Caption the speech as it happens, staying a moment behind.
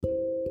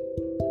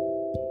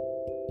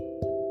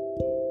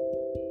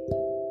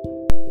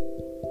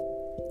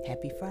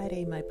Happy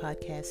Friday, my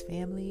podcast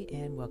family,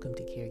 and welcome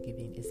to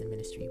Caregiving is a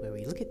Ministry, where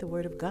we look at the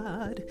Word of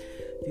God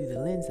through the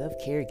lens of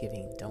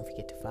caregiving. Don't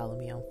forget to follow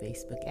me on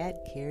Facebook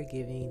at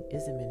Caregiving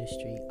is a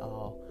Ministry,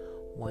 all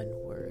one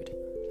word.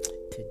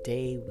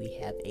 Today we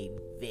have a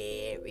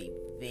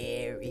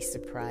very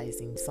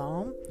surprising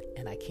psalm,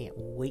 and I can't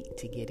wait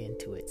to get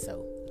into it,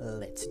 so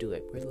let's do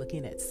it. We're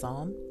looking at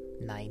Psalm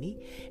 90,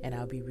 and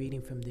I'll be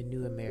reading from the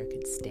New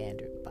American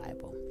Standard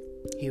Bible.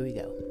 Here we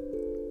go.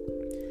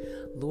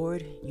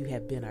 Lord, you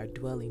have been our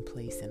dwelling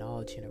place in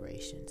all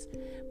generations.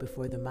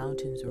 Before the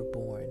mountains were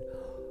born,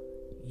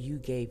 you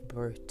gave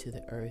birth to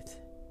the earth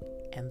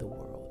and the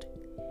world.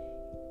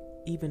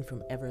 Even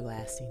from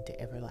everlasting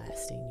to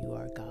everlasting, you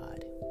are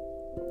God.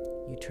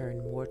 You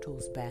turn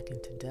mortals back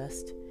into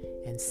dust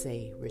and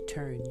say,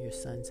 "Return, your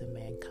sons of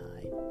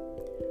mankind."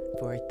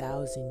 For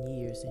 1,000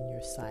 years in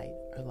your sight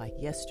are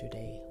like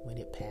yesterday when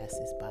it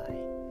passes by,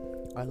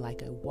 or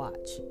like a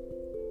watch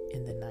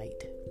in the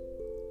night.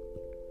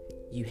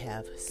 You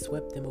have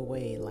swept them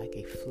away like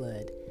a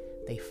flood.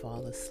 They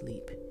fall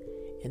asleep.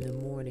 In the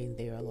morning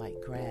they are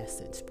like grass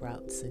that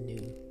sprouts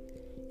anew.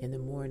 In the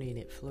morning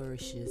it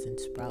flourishes and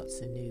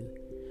sprouts anew.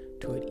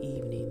 Toward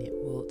evening it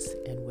wilts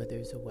and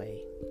withers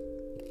away.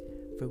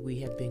 For we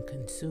have been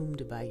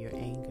consumed by your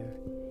anger,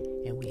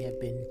 and we have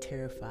been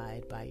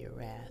terrified by your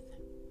wrath.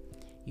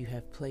 You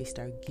have placed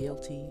our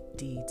guilty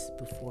deeds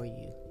before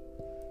you,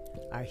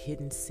 our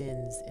hidden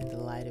sins in the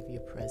light of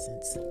your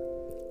presence.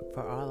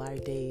 For all our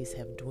days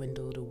have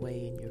dwindled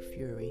away in your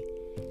fury,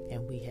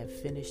 and we have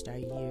finished our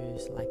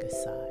years like a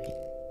sigh.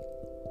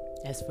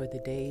 As for the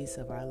days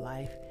of our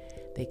life,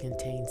 they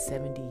contain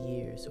 70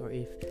 years, or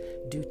if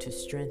due to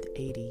strength,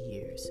 80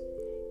 years.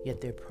 Yet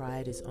their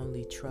pride is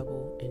only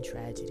trouble and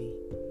tragedy,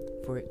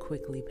 for it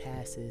quickly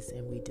passes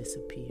and we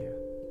disappear.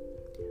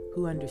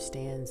 Who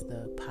understands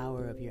the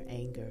power of your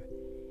anger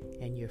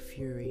and your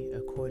fury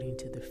according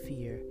to the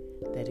fear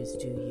that is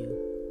due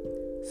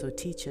you? So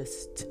teach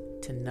us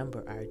to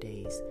number our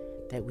days,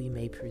 that we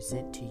may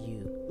present to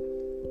you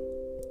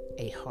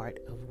a heart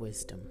of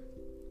wisdom.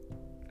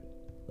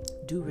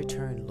 Do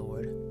return,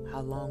 Lord.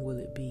 How long will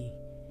it be?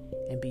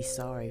 And be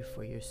sorry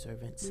for your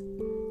servants.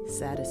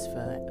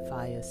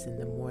 Satisfy us in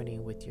the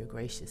morning with your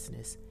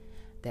graciousness,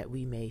 that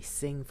we may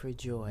sing for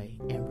joy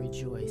and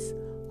rejoice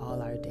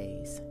all our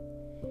days.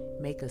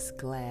 Make us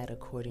glad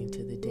according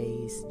to the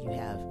days you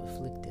have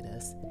afflicted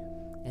us,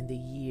 and the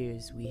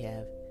years we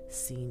have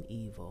seen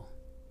evil.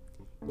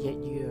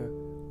 Yet your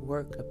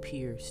work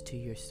appeared to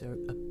your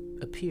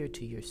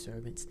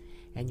servants,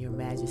 and your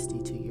majesty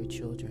to your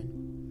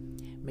children.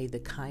 May the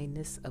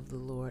kindness of the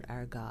Lord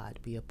our God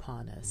be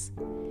upon us,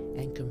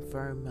 and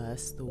confirm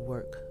us the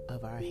work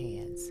of our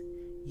hands.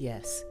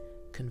 Yes,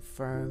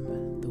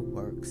 confirm the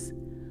works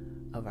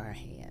of our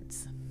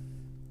hands.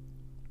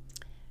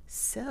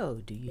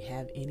 So, do you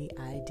have any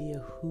idea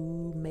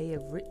who may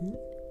have written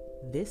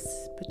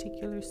this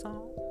particular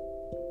song?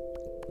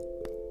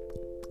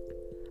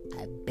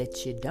 I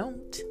bet you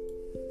don't.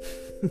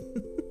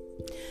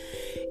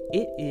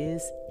 It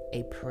is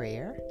a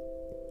prayer,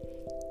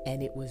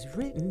 and it was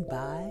written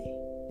by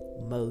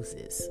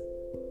Moses.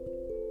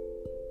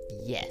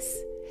 Yes.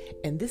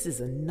 And this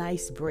is a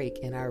nice break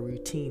in our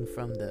routine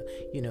from the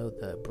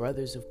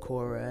brothers of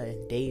Korah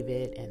and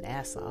David and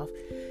Asaph.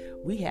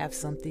 We have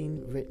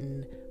something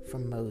written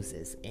from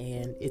Moses,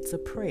 and it's a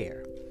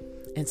prayer.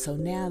 And so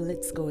now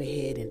let's go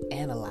ahead and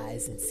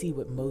analyze and see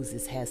what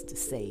Moses has to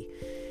say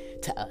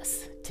to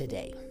us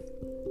today.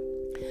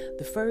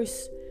 The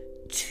first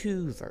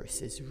two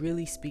verses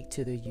really speak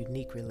to the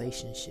unique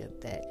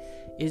relationship that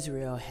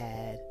Israel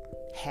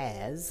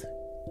has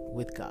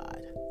with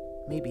God.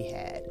 Maybe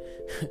had.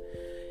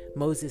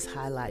 Moses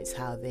highlights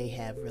how they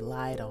have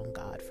relied on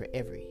God for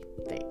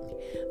everything.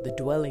 The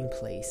dwelling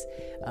place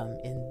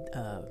in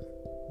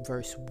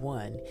verse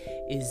 1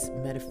 is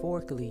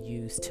metaphorically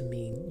used to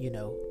mean,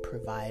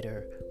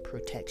 provider,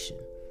 protection.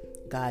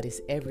 God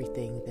is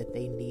everything that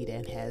they need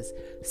and has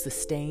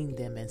sustained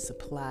them and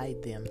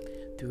supplied them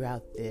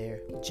throughout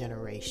their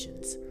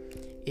generations.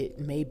 It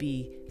may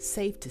be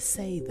safe to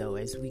say, though,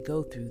 as we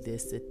go through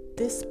this, that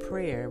this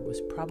prayer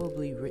was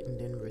probably written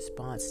in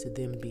response to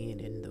them being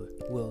in the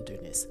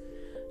wilderness.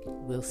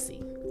 We'll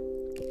see.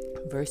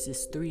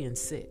 Verses 3 and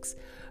 6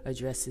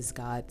 addresses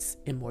God's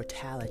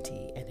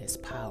immortality and his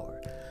power.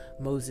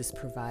 Moses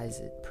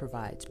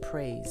provides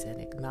praise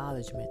and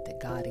acknowledgement that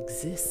God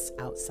exists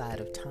outside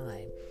of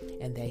time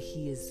and that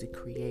he is the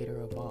creator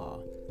of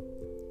all.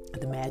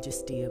 The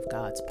majesty of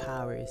God's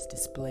power is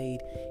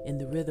displayed in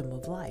the rhythm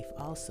of life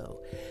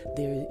also.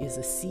 There is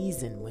a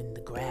season when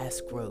the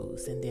grass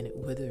grows and then it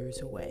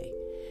withers away.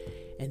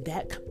 And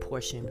that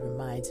portion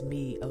reminds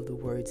me of the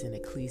words in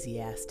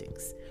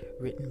Ecclesiastes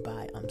written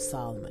by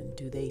Solomon.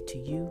 Do they to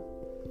you?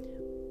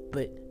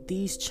 But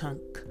these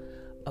chunk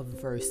of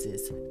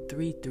verses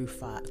 3 through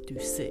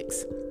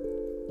 6,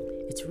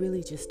 it's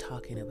really just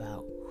talking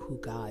about who who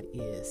God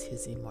is,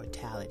 his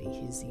immortality,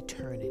 his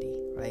eternity,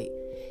 right?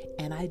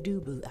 And I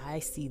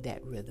see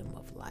that rhythm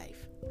of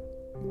life.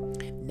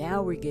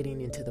 Now we're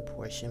getting into the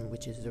portion,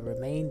 which is the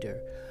remainder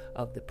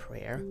of the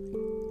prayer,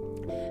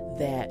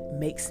 that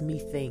makes me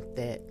think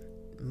that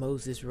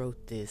Moses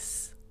wrote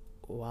this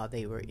while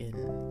they were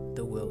in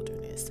the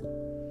wilderness,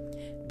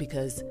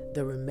 because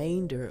the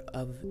remainder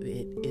of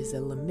it is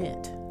a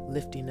lament,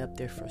 lifting up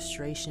their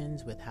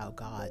frustrations with how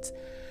God's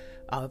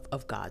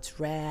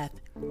wrath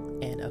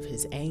and of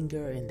his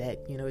anger, and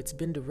that, it's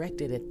been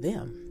directed at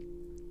them.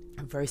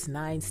 Verse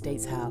 9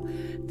 states how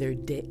their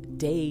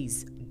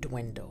days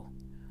dwindle,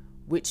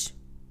 which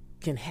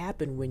can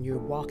happen when you're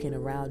walking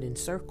around in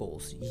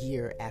circles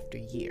year after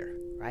year,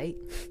 right?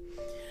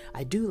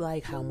 I do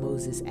like how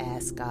Moses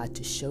asked God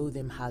to show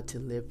them how to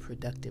live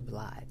productive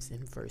lives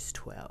in verse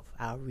 12.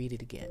 I'll read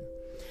it again.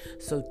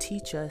 So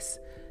teach us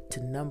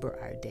to number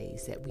our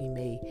days, that we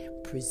may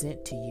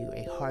present to you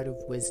a heart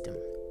of wisdom.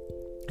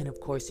 And of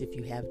course, if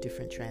you have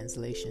different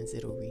translations,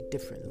 it'll read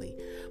differently.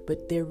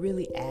 But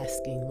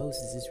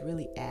Moses is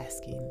really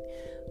asking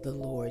the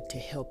Lord to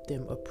help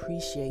them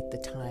appreciate the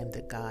time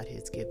that God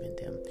has given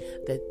them,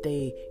 that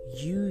they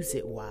use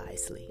it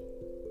wisely.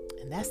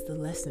 And that's the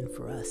lesson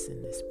for us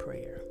in this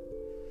prayer.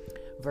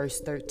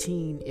 Verse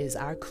 13 is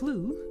our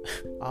clue.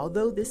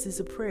 Although this is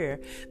a prayer,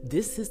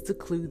 this is the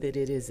clue that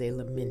it is a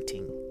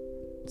lamenting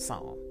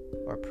psalm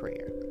or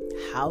prayer.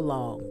 How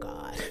long,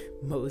 God?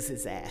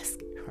 Moses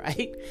asked,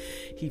 right?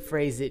 He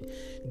phrased it,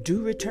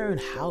 do return.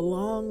 How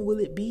long will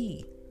it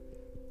be?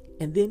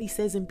 And then he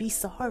says, and be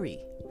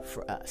sorry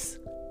for us.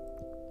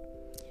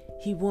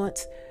 He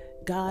wants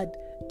God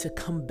to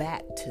come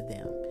back to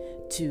them,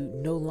 to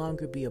no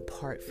longer be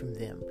apart from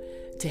them,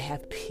 to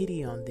have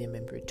pity on them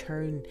and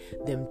return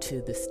them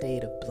to the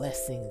state of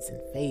blessings and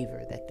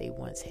favor that they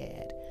once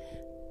had.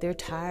 They're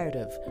tired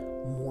of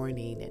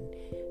mourning, and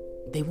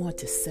they want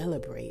to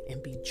celebrate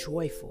and be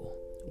joyful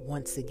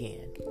once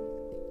again.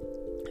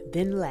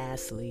 Then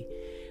lastly,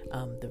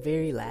 the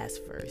very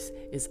last verse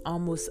is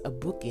almost a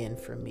bookend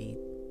for me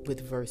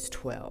with verse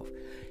 12.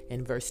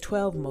 In verse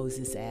 12,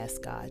 Moses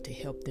asked God to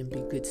help them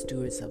be good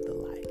stewards of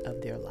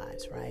their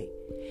lives, right?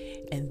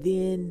 And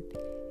then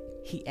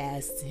he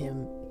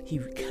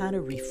kind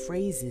of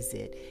rephrases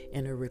it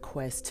in a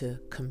request to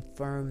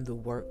confirm the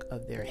work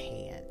of their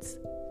hands.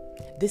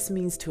 This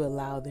means to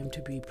allow them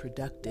to be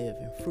productive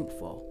and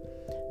fruitful,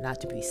 not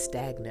to be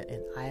stagnant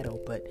and idle,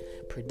 but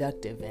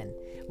productive and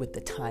with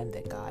the time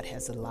that God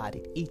has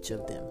allotted each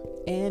of them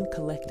and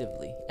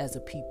collectively as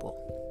a people.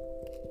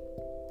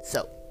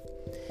 So,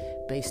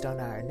 based on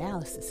our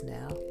analysis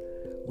now,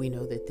 we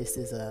know that this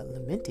is a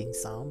lamenting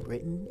psalm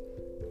written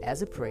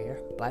as a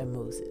prayer by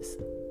Moses.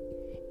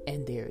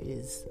 And there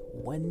is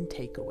one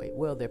takeaway.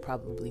 Well, there are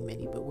probably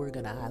many, but we're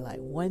going to highlight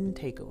one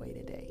takeaway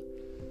today.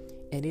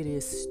 And it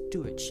is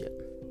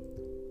stewardship.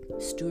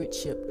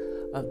 Stewardship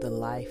of the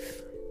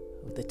life,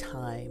 of the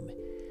time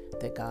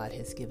that God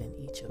has given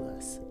each of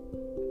us.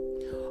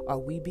 Are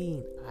we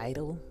being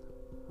idle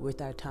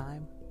with our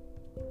time?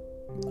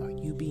 Are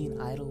you being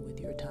idle with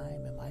your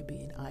time? Am I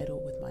being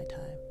idle with my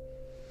time?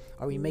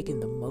 Are we making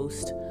the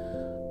most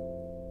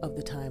of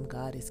the time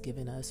God has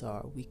given us, or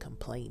are we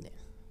complaining?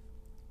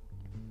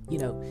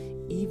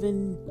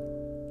 Even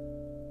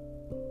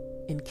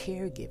in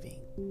caregiving,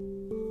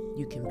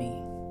 you can be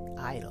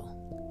idle.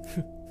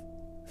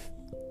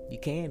 You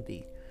can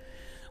be.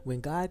 When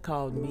God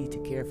called me to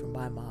care for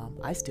my mom,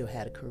 I still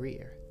had a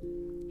career.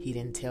 He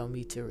didn't tell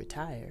me to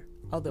retire,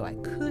 although I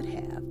could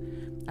have.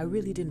 I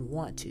really didn't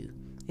want to,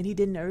 and he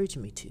didn't urge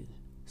me to.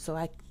 So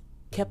I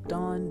kept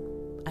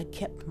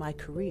my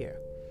career.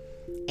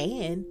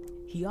 And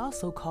he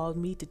also called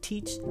me to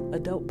teach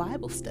adult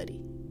Bible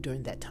study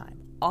during that time.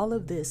 All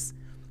of this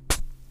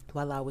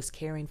while I was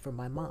caring for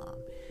my mom.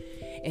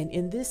 And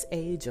in this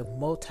age of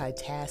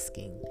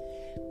multitasking,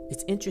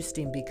 it's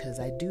interesting because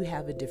I do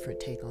have a different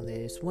take on it.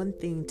 It's one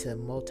thing to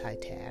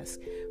multitask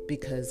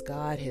because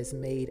God has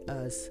made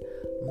us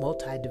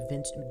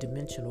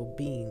multi-dimensional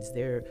beings.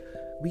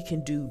 We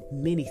can do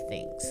many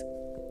things,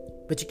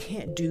 but you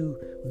can't do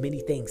many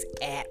things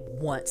at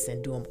once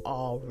and do them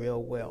all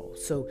real well.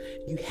 So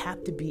you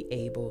have to be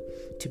able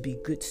to be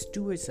good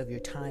stewards of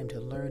your time,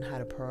 to learn how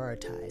to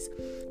prioritize.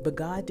 But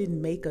God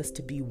didn't make us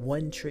to be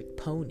one-trick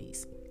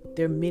ponies.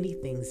 There are many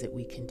things that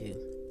we can do.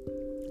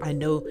 I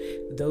know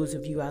those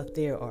of you out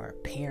there are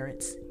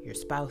parents, your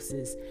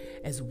spouses,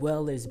 as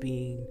well as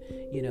being,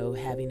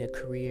 having a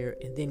career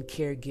and then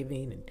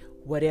caregiving and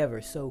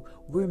whatever. So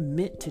we're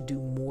meant to do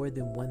more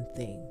than one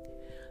thing.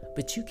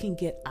 But you can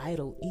get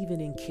idle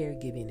even in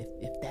caregiving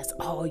if that's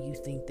all you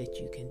think that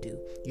you can do.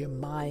 Your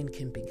mind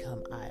can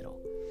become idle.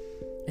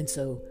 And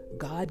so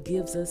God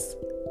gives us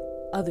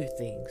other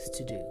things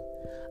to do.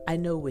 I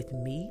know with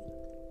me,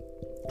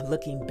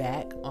 looking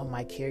back on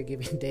my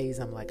caregiving days,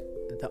 I'm like,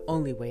 the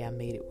only way I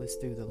made it was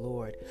through the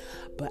Lord.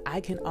 But I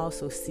can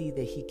also see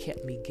that he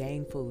kept me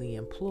gainfully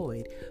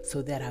employed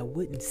so that I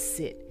wouldn't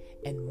sit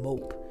and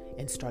mope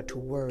and start to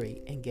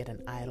worry and get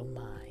an idle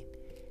mind.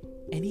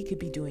 And he could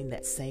be doing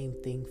that same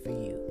thing for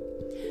you.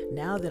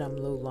 Now that I'm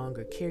no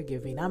longer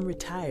caregiving, I'm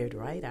retired,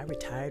 right? I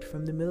retired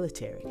from the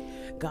military.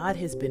 God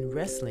has been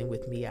wrestling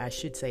with me. I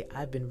should say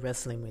I've been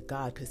wrestling with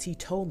God because he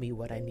told me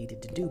what I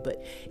needed to do.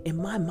 But in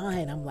my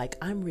mind, I'm like,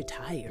 I'm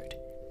retired.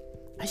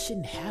 I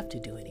shouldn't have to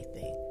do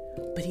anything.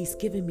 But he's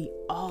given me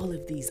all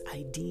of these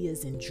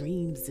ideas and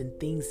dreams and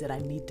things that I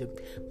need to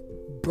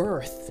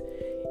birth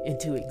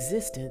into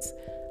existence.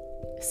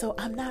 So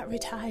I'm not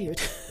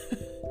retired.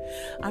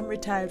 I'm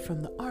retired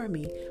from the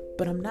Army,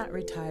 but I'm not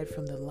retired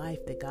from the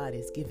life that God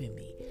has given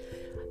me.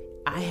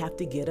 I have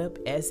to get up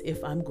as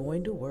if I'm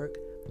going to work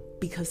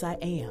because I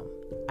am.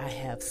 I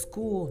have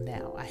school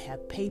now. I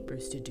have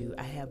papers to do.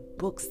 I have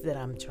books that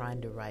I'm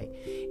trying to write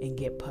and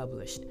get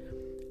published.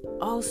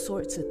 All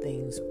sorts of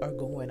things are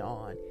going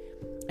on.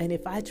 And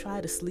if I try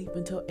to sleep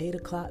until 8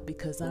 o'clock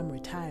because I'm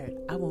retired,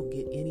 I won't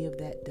get any of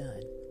that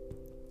done.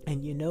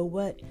 And you know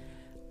what?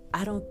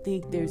 I don't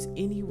think there's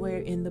anywhere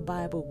in the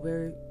Bible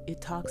where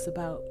it talks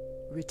about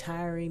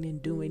retiring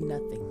and doing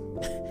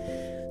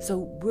nothing. So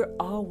we're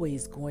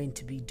always going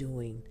to be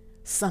doing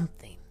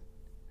something.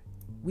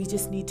 We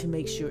just need to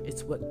make sure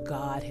it's what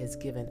God has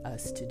given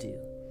us to do.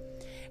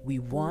 We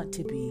want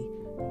to be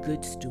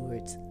good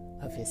stewards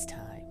of his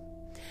time.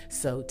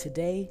 So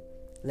today,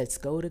 let's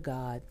go to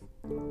God.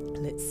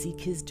 Let's seek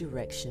his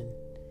direction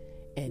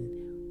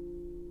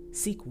and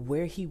seek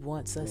where he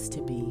wants us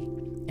to be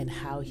and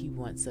how he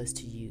wants us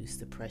to use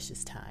the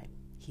precious time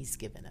he's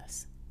given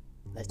us.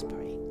 Let's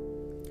pray.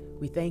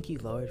 We thank you,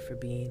 Lord, for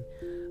being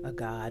a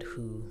God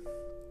who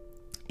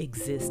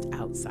exists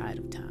outside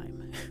of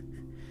time.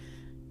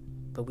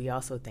 But we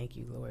also thank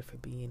you, Lord, for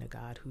being a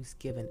God who's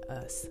given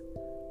us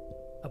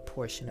a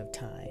portion of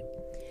time.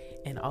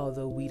 And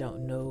although we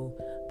don't know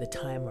the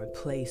time or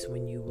place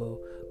when you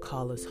will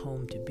call us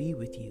home to be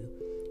with you,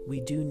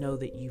 we do know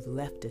that you've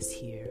left us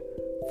here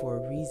for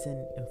a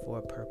reason and for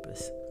a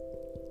purpose.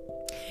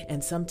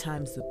 And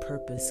sometimes the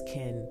purpose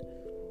can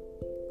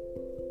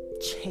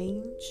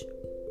change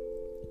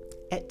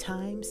at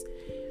times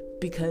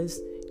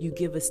because you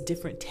give us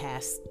different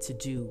tasks to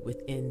do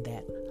within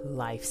that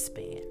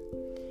lifespan.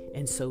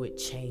 And so it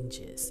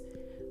changes.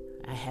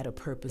 I had a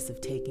purpose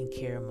of taking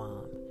care of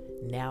mom.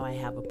 Now I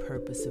have a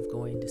purpose of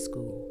going to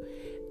school.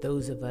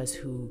 Those of us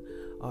who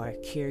are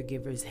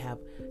caregivers have,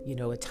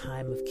 a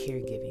time of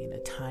caregiving,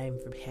 a time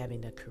for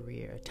having a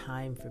career, a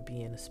time for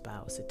being a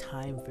spouse, a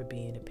time for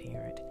being a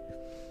parent.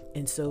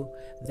 And so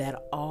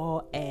that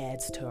all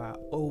adds to our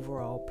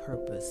overall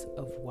purpose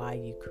of why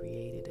you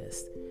created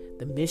us,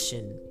 the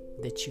mission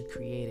that you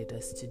created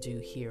us to do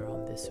here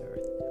on this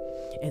earth.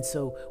 And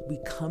so we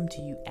come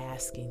to you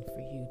asking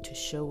for you to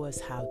show us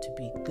how to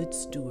be good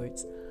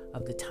stewards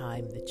of the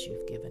time that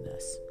you've given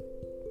us.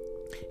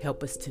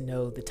 Help us to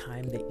know the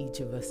time that each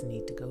of us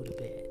need to go to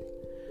bed,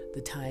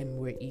 the time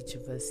where each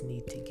of us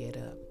need to get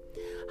up,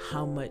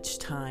 how much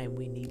time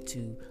we need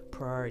to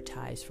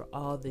prioritize for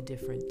all the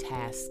different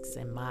tasks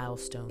and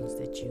milestones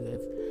that you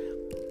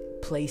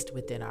have placed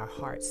within our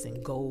hearts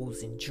and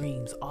goals and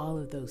dreams, all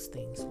of those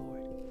things,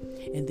 Lord.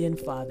 And then,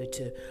 Father,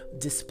 to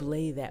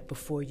display that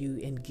before you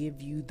and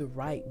give you the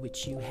right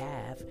which you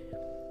have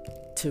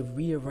to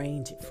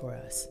rearrange it for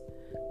us.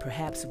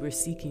 Perhaps we're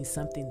seeking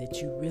something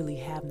that you really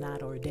have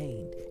not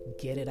ordained.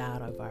 Get it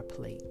out of our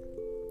plate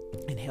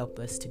and help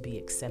us to be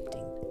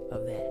accepting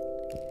of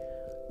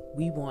that.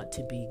 We want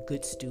to be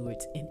good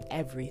stewards in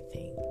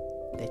everything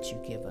that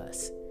you give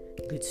us.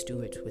 Good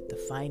stewards with the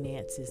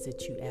finances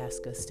that you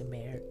ask us to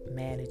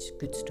manage.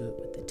 Good steward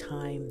with the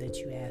time that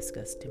you ask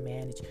us to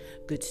manage.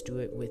 Good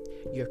steward with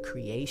your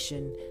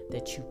creation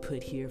that you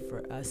put here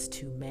for us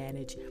to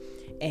manage.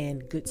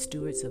 And good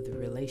stewards of the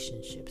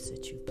relationships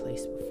that you've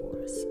placed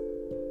before us.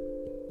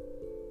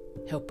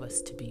 Help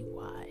us to be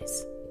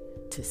wise,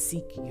 to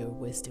seek your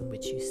wisdom,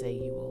 which you say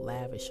you will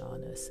lavish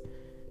on us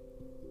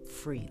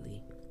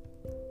freely,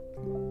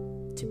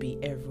 to be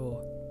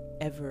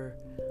ever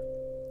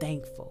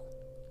thankful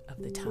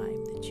of the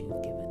time that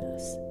you've given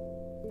us.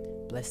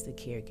 Bless the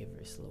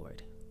caregivers,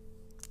 Lord.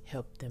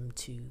 Help them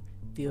to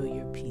feel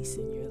your peace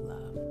and your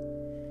love,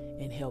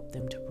 and help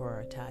them to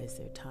prioritize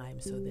their time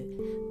so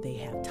that they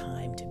have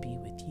time to be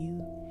with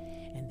you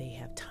and they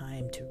have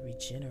time to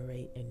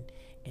regenerate and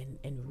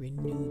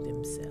renew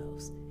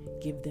themselves.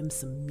 Give them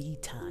some me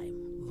time,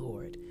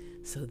 Lord,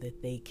 so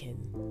that they can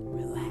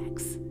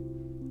relax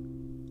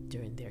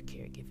during their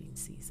caregiving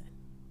season.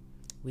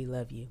 We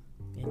love you.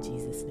 In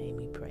Jesus' name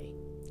we pray.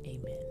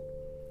 Amen.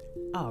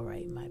 All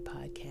right, my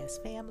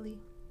podcast family.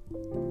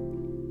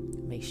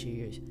 Make sure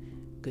you're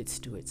good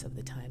stewards of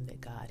the time that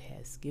God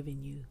has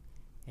given you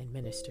and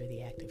minister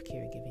the act of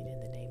caregiving in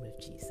the name of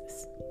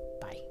Jesus.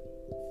 Bye.